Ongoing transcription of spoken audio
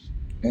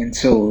And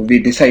so we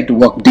decide to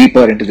walk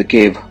deeper into the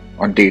cave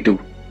on day 2.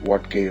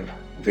 What cave?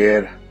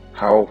 Where?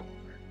 How?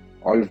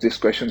 All of these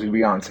questions will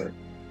be answered.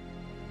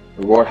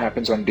 What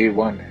happens on day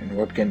 1 and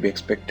what can be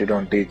expected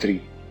on day 3?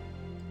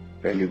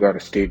 Well, you gotta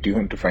stay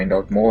tuned to find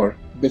out more.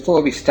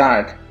 Before we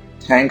start,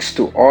 thanks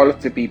to all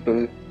of the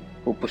people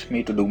who pushed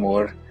me to do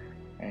more,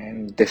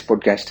 and this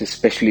podcast is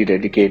specially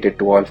dedicated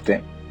to all of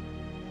them.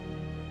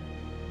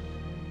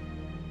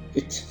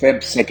 It's Feb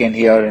 2nd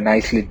here in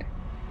Iceland.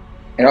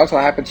 It also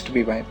happens to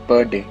be my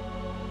birthday,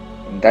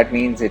 and that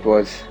means it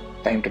was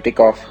time to tick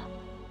off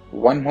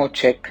one more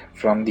check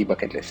from the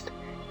bucket list.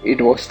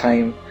 It was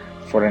time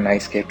for an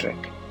ice skate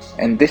trek.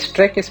 And this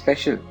trek is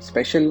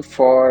special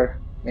for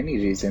many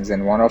reasons,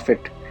 and one of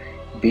it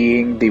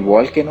being the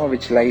volcano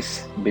which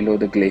lies below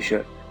the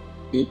glacier.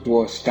 It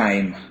was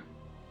time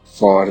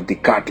for the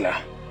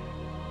Katla.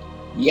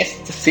 Yes,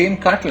 the same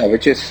Katla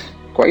which is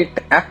quite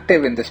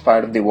active in this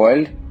part of the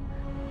world.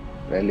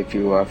 Well, if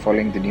you are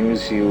following the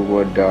news, you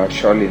would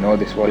surely know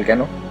this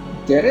volcano.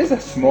 There is a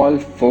small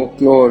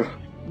folklore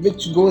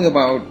which goes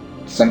about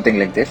something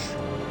like this.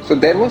 So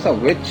there was a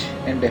witch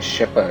and a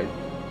shepherd,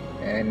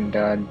 and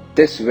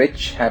this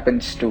witch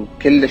happens to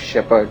kill the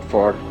shepherd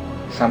for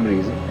some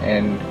reason,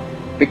 and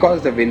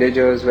because the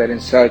villagers were in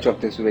search of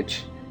this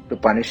witch to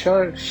punish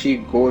her, she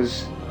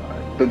goes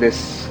to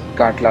this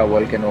Katla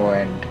volcano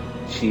and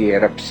she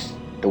erupts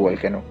the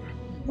volcano.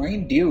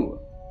 Mind you,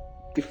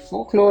 the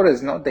folklore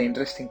is not the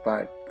interesting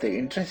part. The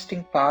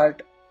interesting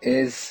part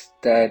is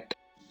that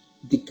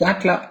the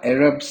Katla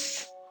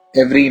erupts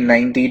every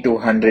 90 to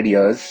 100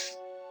 years,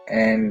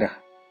 and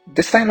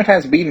this time it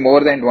has been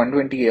more than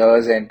 120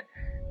 years and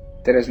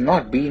there has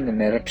not been an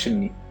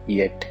eruption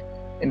yet.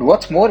 And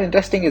what's more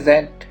interesting is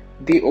that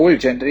the old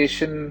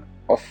generation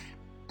of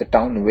the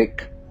town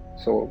Wick,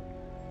 so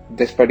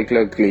this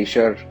particular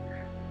glacier,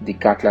 the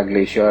Katla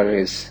glacier,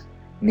 is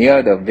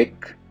near the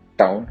Wick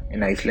town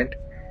in Iceland.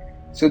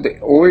 So the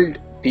old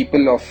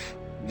people of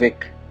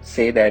Wick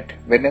say that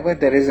whenever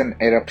there is an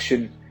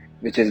eruption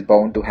which is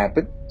bound to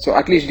happen, so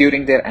at least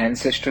during their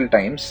ancestral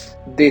times,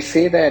 they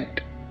say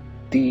that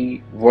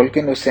the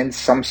volcano sends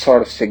some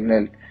sort of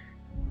signal,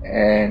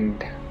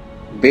 and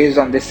based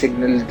on this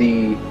signal,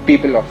 the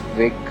people of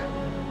Wick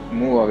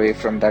move away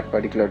from that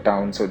particular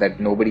town so that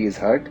nobody is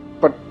hurt.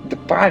 But the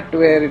part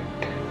where it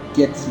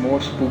gets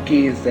more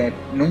spooky is that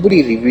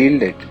nobody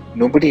revealed it.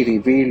 Nobody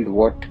revealed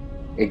what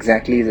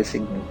exactly is the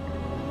signal.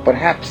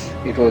 Perhaps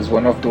it was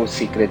one of those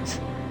secrets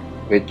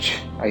which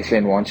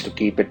Iceland wants to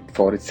keep it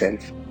for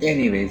itself.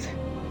 Anyways,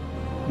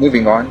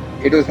 moving on.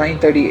 It was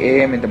 9:30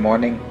 a.m. in the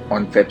morning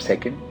on Feb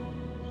 2nd,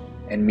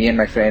 and me and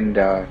my friend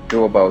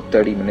drove about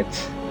 30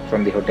 minutes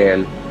from the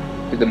hotel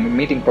to the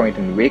meeting point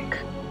in Wick,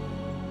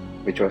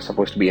 which was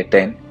supposed to be at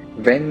 10.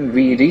 When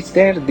we reached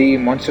there, the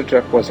monster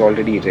truck was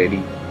already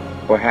ready.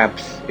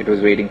 Perhaps it was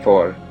waiting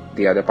for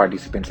the other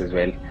participants as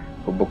well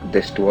who booked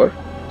this tour.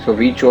 So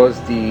we chose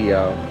the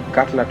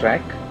Katla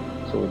track.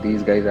 So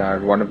these guys are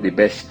one of the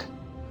best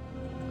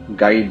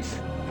guides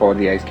for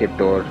the ice cave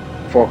tour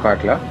for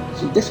Katla.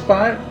 So this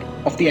part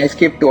of the ice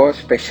cave tour,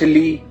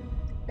 especially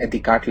at the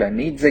Katla,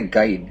 needs a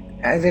guide,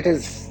 as it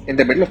is in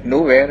the middle of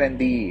nowhere and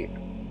the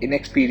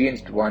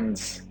inexperienced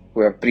ones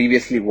who have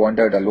previously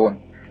wandered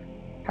alone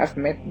have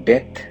met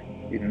death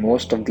in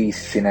most of these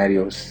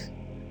scenarios.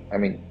 I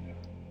mean,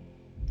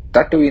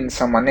 that too in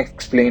some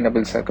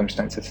unexplainable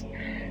circumstances.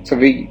 So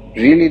we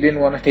really didn't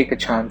want to take a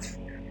chance.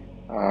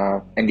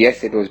 And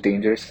yes, it was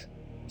dangerous.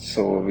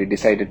 So we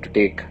decided to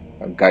take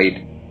a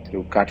guide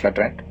through Katla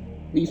track.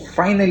 We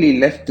finally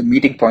left the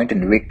meeting point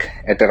in Wick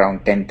at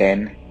around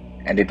 10:10,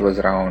 and it was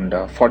around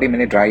a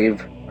 40-minute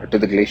drive to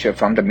the glacier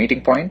from the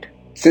meeting point.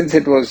 Since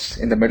it was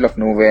in the middle of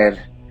nowhere,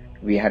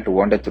 we had to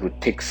wander through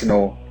thick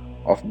snow,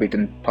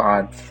 off-beaten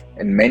paths,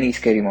 and many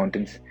scary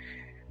mountains.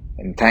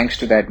 And thanks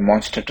to that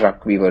monster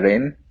truck we were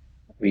in,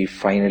 we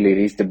finally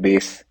reached the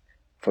base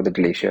for the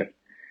glacier.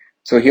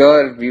 So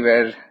here we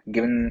were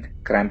given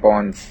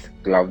crampons,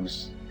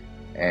 gloves,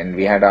 and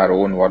we had our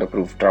own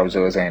waterproof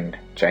trousers and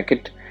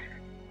jacket.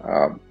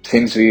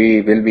 Since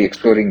we will be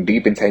exploring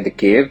deep inside the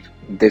cave,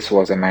 this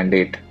was a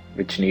mandate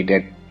which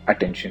needed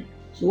attention.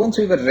 So once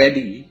we were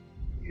ready,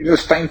 it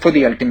was time for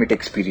the ultimate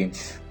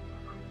experience.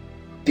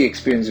 The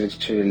experience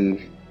which will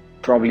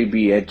probably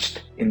be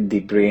etched in the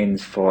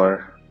brains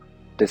for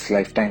this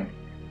lifetime.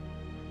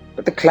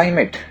 But the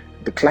climate,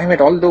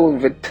 although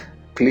with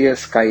clear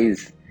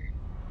skies,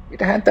 it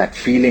had that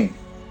feeling,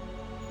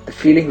 the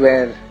feeling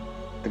where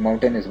the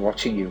mountain is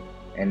watching you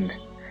and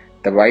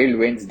the wild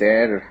winds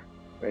there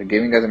were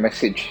giving us a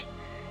message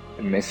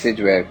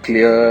we're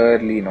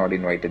clearly not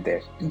invited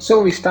there. And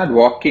so we start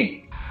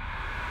walking.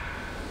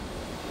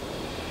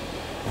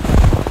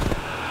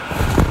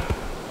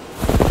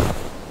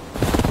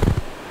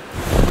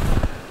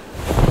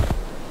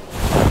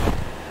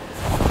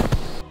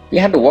 We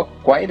had to walk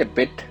quite a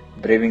bit,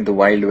 braving the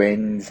wild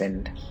winds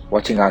and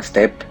watching our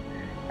step,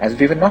 as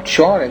we were not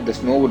sure if the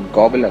snow would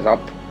gobble us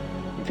up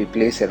if we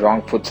place a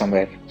wrong foot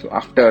somewhere. So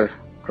after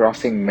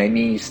crossing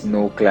many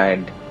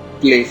snow-clad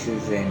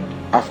places and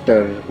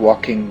after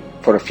walking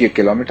For a few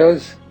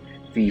kilometers,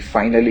 we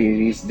finally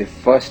reached the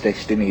first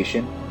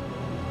destination,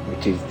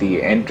 which is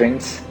the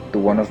entrance to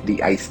one of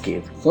the ice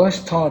caves.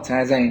 First thoughts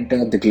as I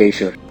entered the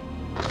glacier.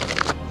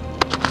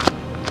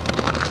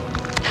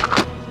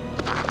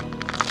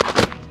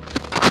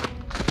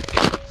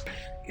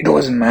 It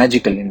was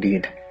magical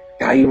indeed.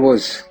 I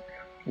was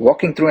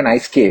walking through an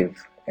ice cave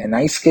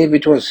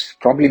which was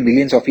probably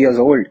millions of years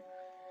old.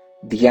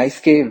 The ice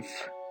cave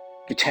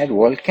which had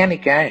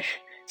volcanic ash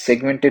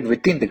segmented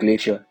within the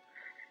glacier.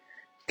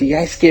 The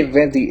ice cave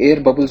where the air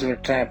bubbles were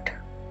trapped,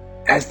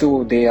 as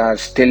though they are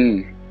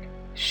still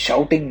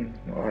shouting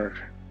or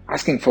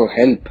asking for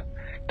help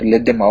to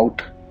let them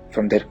out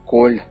from their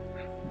cold,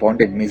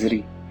 bonded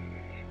misery.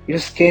 It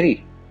was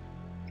scary,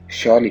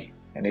 surely,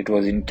 and it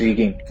was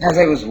intriguing. As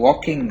I was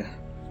walking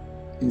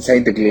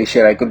inside the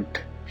glacier, I could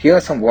hear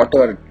some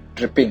water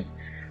dripping,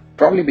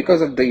 probably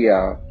because of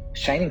the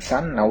shining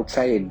sun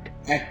outside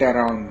at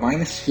around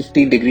minus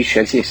 15 degrees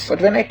Celsius.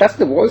 But when I touched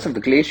the walls of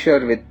the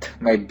glacier with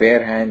my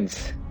bare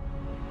hands,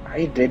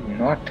 I did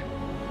not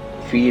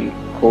feel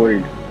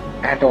cold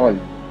at all,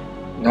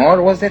 nor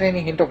was there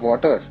any hint of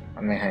water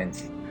on my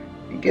hands.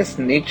 I guess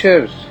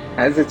nature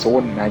has its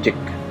own magic.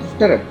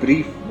 After a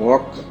brief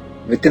walk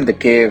within the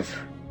cave,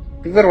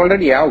 we were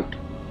already out.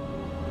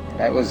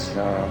 I was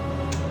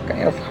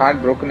kind of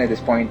heartbroken at this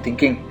point,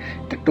 thinking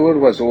the tour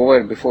was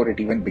over before it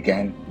even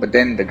began. But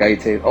then the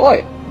guide said, "Oh,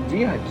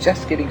 we are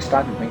just getting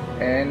started, mate."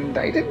 And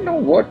I didn't know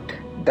what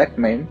that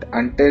meant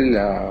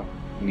until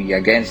we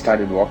again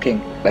started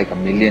walking like a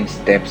million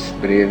steps,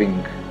 braving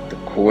the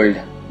cold,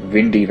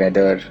 windy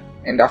weather.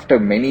 And after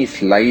many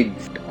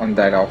slides on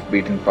that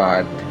off-beaten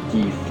path,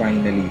 we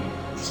finally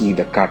see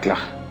the Katla.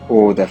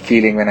 Oh, the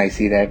feeling when I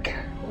see that,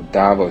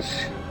 that was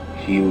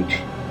huge.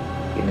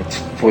 In its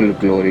full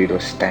glory, it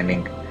was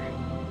standing.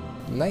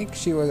 Like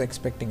she was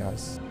expecting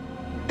us.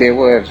 There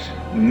were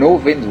no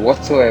winds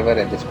whatsoever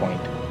at this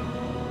point.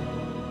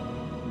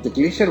 The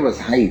glacier was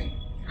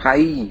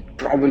high,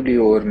 probably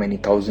over many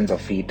thousands of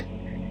feet,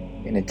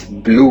 in its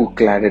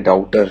blue-cladded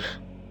outer,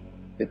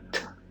 with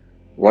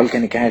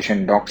volcanic ash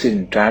and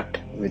oxygen trapped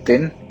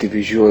within. The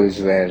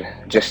visuals were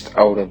just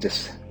out of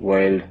this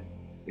world.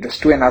 It was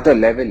to another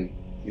level.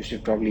 You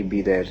should probably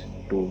be there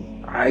too.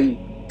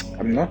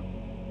 I'm not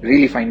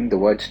really finding the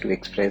words to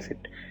express it,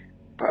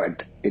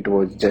 but it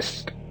was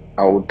just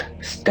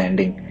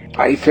outstanding.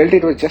 I felt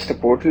it was just a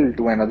portal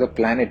to another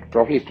planet,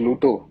 probably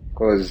Pluto,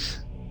 because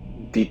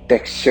the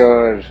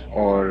texture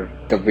or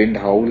the wind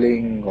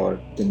howling or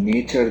the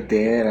nature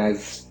there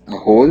as a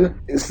whole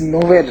is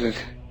nowhere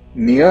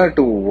near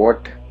to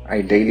what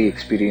I daily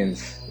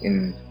experience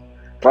in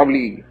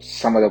probably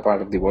some other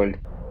part of the world.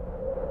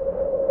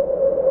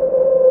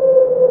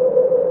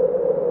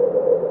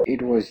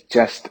 It was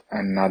just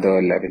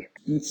another level.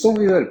 And so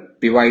we were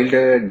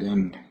bewildered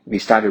and we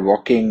started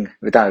walking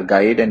with our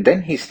guide, and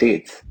then he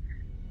states,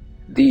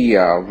 the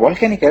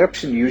volcanic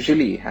eruption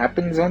usually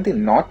happens on the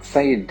north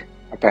side,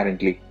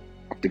 apparently,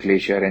 of the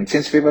glacier. And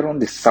since we were on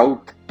the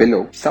south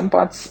below, some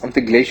parts of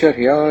the glacier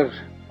here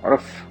are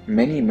of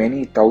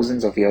many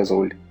thousands of years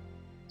old.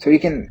 So you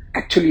can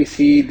actually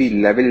see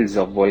the levels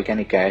of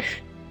volcanic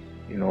ash,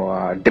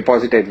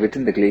 deposited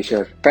within the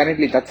glacier.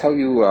 Apparently, that's how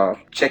you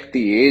check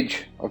the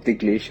age of the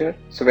glacier.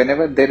 So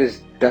whenever there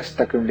is dust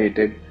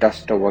accumulated,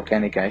 dust or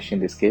volcanic ash in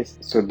this case,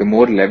 so the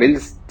more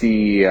levels,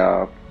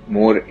 the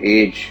more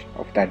age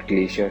of that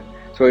glacier.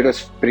 So it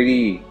was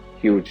pretty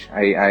huge.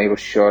 I was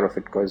sure of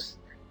it because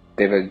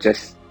there were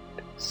just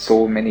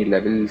so many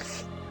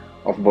levels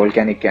of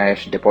volcanic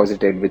ash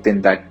deposited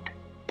within that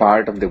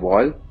part of the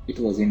wall. It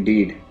was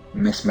indeed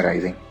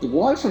mesmerizing. The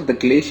walls of the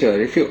glacier,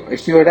 if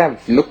you would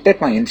have looked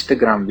at my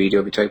Instagram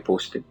video which I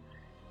posted,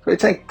 so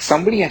it's like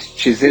somebody has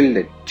chiseled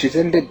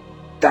it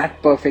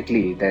that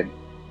perfectly that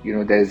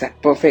there's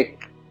that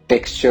perfect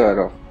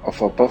texture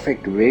of a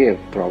perfect wave,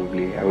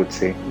 probably I would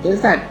say.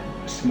 There's that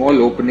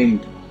small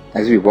opening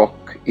as we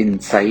walk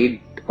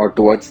inside or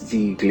towards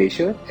the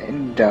glacier,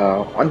 and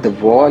on the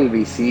wall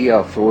we see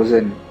a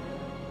frozen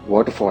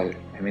waterfall.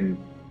 I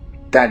mean,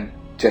 that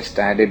just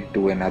added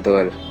to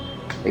another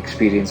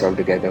experience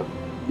altogether.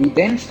 We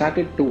then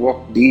started to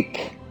walk deep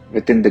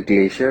within the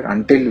glacier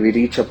until we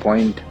reach a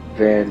point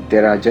where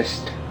there are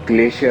just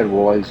glacier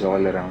walls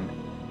all around.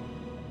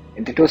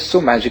 And it was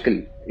so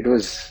magical. It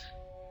was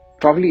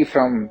probably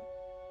from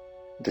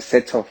the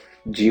sets of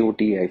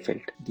GOT, I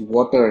felt. The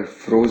water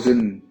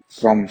frozen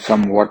from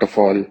some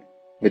waterfall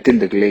within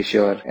the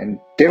glacier, and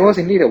there was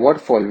indeed a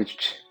waterfall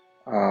which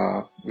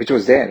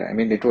was there. I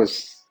mean, it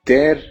was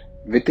there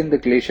within the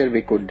glacier.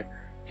 We could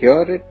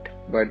hear it,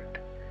 but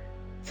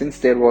since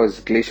there was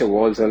glacier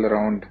walls all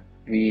around,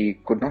 we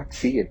could not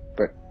see it.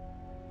 But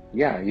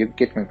yeah, you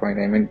get my point.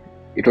 I mean,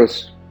 it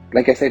was,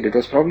 like I said, it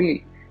was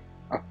probably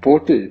a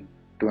portal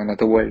to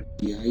another world.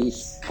 The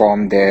ice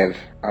formed there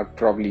are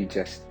probably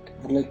just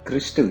like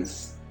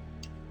crystals,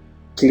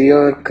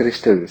 clear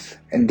crystals.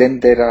 And then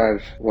there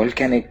are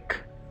volcanic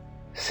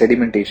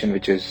sedimentation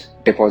which is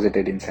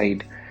deposited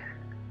inside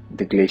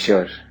the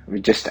glacier,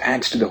 which just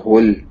adds to the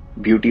whole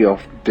beauty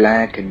of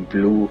black and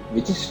blue.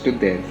 We just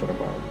stood there for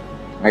about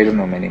I don't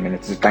know, many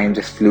minutes. The time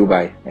just flew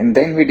by. And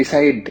then we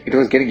decided it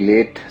was getting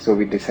late, so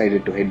we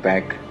decided to head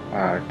back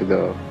to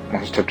the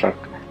monster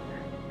truck.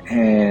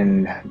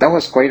 And that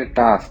was quite a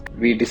task.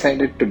 We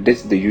decided to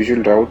ditch the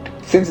usual route.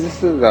 Since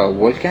this is a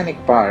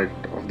volcanic part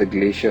of the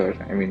glacier,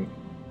 I mean,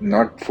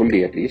 not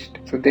fully at least,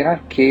 so there are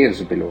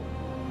caves below.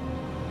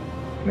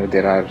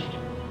 There are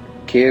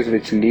caves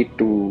which lead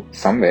to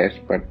somewhere,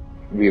 but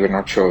we were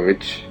not sure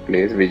which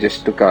place. We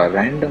just took a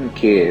random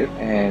cave,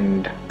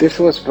 and this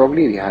was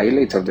probably the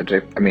highlights of the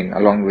trip. I mean,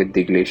 along with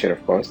the glacier,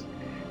 of course.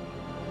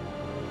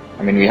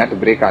 I mean, we had to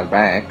break our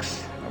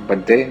backs,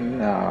 but then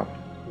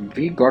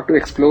we got to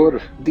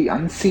explore the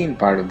unseen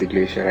part of the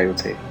glacier, I would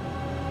say.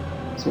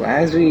 So,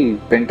 as we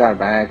bent our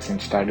backs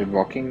and started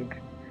walking,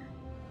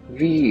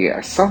 we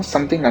saw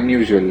something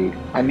unusual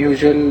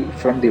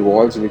from the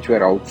walls which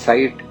were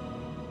outside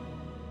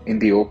in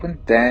the open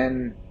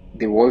than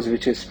the walls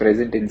which is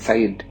present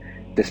inside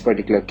this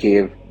particular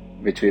cave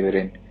which we were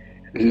in.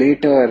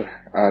 Later,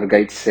 our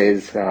guide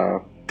says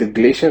the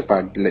glacier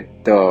part,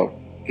 like the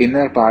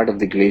inner part of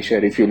the glacier,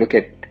 if you look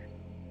at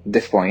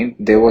this point,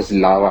 there was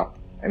lava.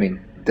 I mean,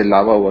 the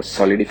lava was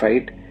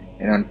solidified,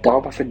 and on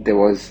top of it, there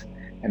was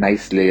an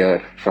ice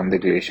layer from the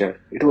glacier.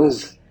 It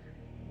was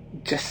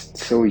just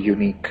so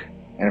unique.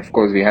 And of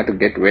course, we had to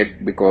get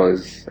wet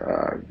because,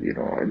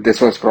 this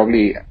was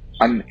probably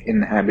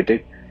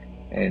uninhabited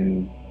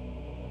and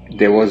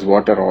there was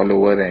water all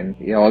over. And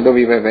although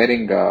we were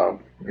wearing,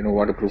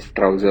 waterproof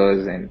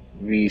trousers, and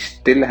we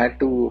still had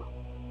to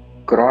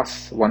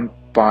cross one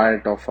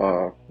part of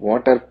a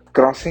water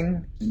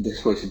crossing.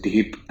 This was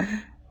deep.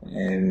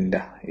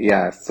 And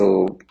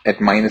so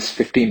at minus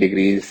 15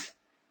 degrees,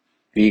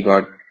 we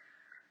got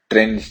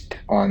trenched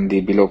on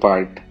the below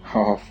part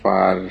of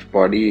our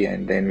body,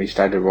 and then we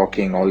started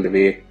walking all the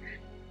way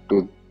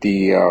to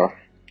the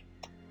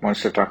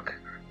monster truck.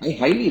 I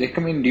highly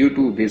recommend you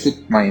to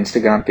visit my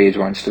Instagram page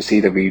once to see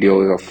the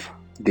videos of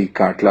the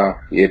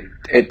Katla.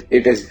 It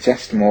is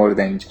just more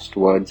than just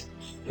words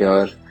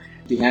here.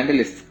 The handle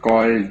is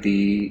called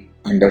the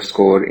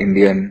underscore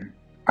Indian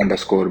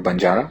underscore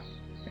Banjara,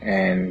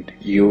 and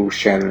you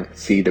shall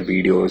see the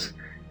videos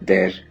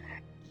there.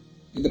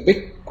 The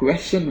big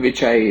question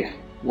which I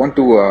want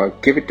to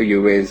give it to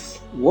you is,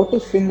 what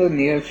if in the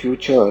near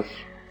future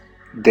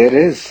there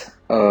is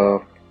a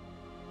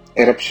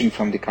eruption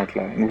from the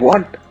Katla, and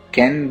what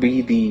can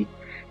be the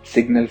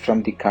signal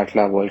from the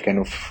Katla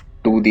volcano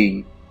to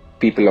the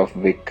people of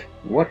Vic?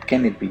 What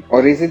can it be?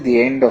 Or is it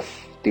the end of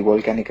the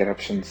volcanic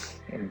eruptions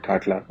in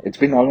Katla? It's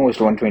been almost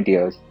 120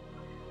 years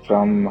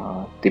from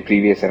the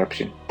previous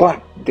eruption,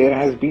 but there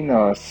has been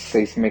a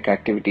seismic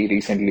activity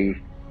recently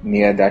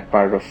near that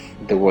part of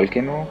the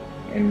volcano,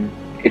 and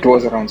it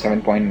was around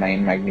 7.9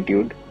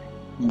 magnitude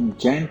on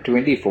Jan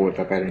 24th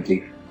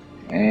apparently,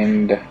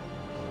 and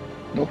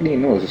nobody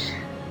knows.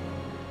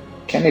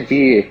 Can it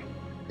be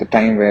the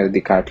time where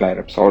the Katla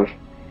erupts, or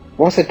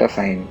was it a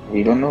sign?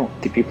 We don't know.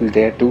 The people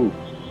there too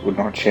would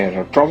not share,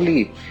 or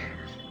probably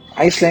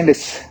Iceland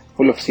is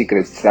full of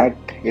secrets, that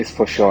is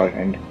for sure,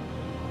 and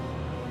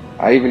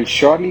I will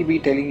surely be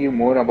telling you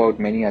more about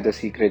many other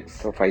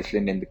secrets of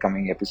Iceland in the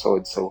coming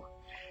episodes. So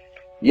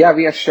we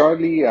are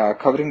surely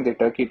covering the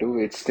Turkey too.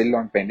 It's still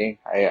on pending.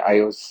 I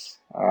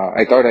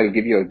thought I'll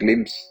give you a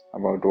glimpse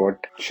about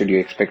what should you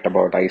expect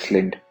about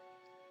Iceland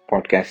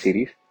podcast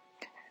series.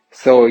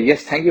 So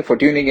yes, thank you for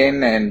tuning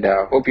in, and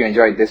hope you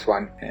enjoyed this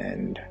one.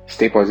 And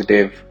stay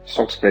positive,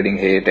 stop spreading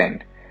hate,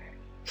 and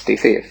stay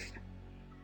safe.